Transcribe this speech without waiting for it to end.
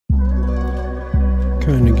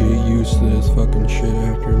Kinda get used to this fucking shit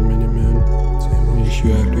after a minute, man. Same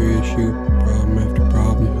issue after issue, problem after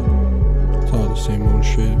problem. It's all the same old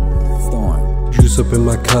shit. Storm. Juice up in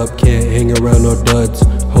my cup, can't hang around no duds.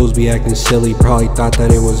 Hoes be acting silly, probably thought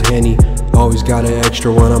that it was Henny. Always got an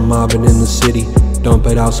extra when I'm mobbing in the city. Dump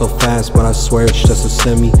it out so fast, but I swear it's just a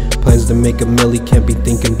semi. Plans to make a milli, can't be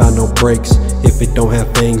thinking about no breaks. If it don't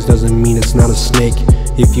have fangs, doesn't mean it's not a snake.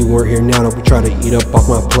 If you weren't here now, don't try to eat up off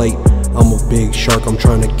my plate. I'm a big shark, I'm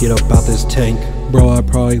trying to get up out this tank. Bro, I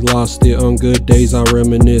probably lost it. On good days I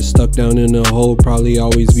reminisce. Stuck down in a hole, probably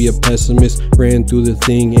always be a pessimist. Ran through the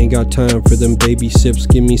thing, ain't got time for them baby sips.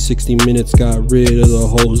 Give me 60 minutes, got rid of the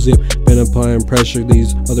whole zip. Been applying pressure,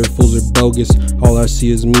 these other fools are bogus. All I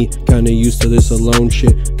see is me, kinda used to this alone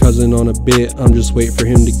shit. Cousin on a bit, I'm just waiting for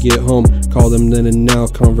him to get home. Call them then and now,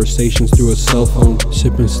 conversations through a cell phone.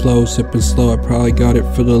 Sipping slow, I probably got it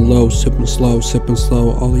for the low. Sipping slow,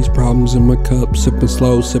 all these problems in my cup. Sipping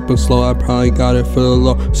slow, I probably got it for the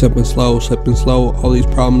low. Sipping slow, all these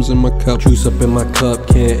problems in my cup. Juice up in my cup,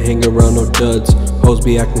 can't hang around no duds. Hoes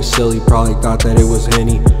be acting silly, probably thought that it was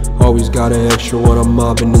Henny. Always got an extra when I'm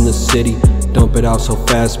mobbing in the city. Dump it out so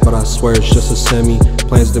fast, but I swear it's just a semi.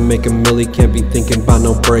 Plans to make a milli, can't be thinking about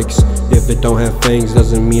no breaks. If it don't have fangs,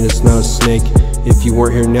 doesn't mean it's not a snake. If you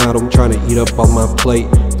weren't here now, don't try to eat up on my plate.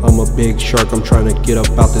 I'm a big shark, I'm trying to get up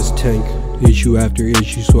out this tank. Issue after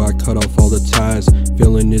issue, so I cut off all the ties.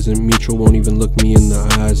 Feeling isn't mutual, won't even look me in the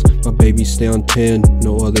eyes. My baby stay on 10,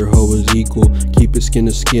 no other hoe is equal. Keep it skin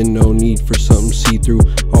to skin, no need for something see-through.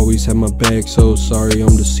 Always have my bag, so sorry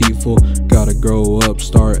I'm deceitful. Gotta grow up,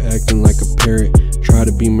 start acting like a parent. Try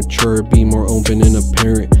to be mature, be more open and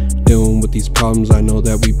apparent. Dealing with these problems, I know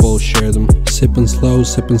that we both share them. Sipping slow,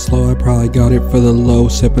 I probably got it for the low.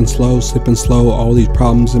 Sipping slow, all these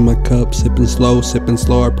problems in my cup. Sipping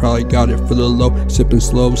slow, I probably got it for the low. Sipping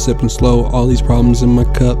slow, all these problems in my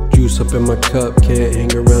cup. Juice up in my cup, can't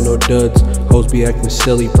hang around no duds. Hoes be acting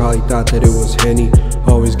silly, probably thought that it was Henny.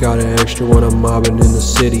 Always got an extra when I'm mobbing in the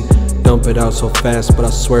city. Dump it out so fast, but I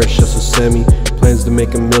swear it's just a semi. Plans to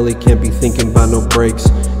make a milli, can't be thinking about no breaks.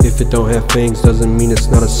 If it don't have fangs, doesn't mean it's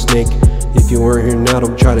not a snake. If you weren't here now,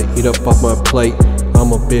 don't try to eat up off my plate.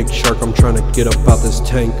 I'm a big shark, I'm trying to get up out this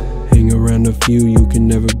tank. Hang around a few, you can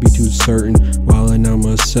never be too certain. Wildin' out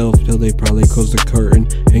myself till they probably close the curtain.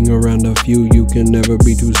 Hang around a few, you can never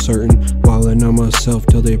be too certain. Wildin' out myself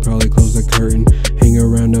till they probably close the curtain. Hang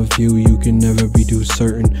around a few, you can never be too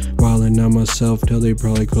certain. Wildin' out myself till they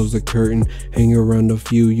probably close the curtain. Hang around a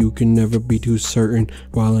few, you can never be too certain.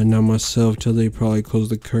 Wildin' out myself till they probably close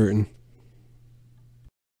the curtain.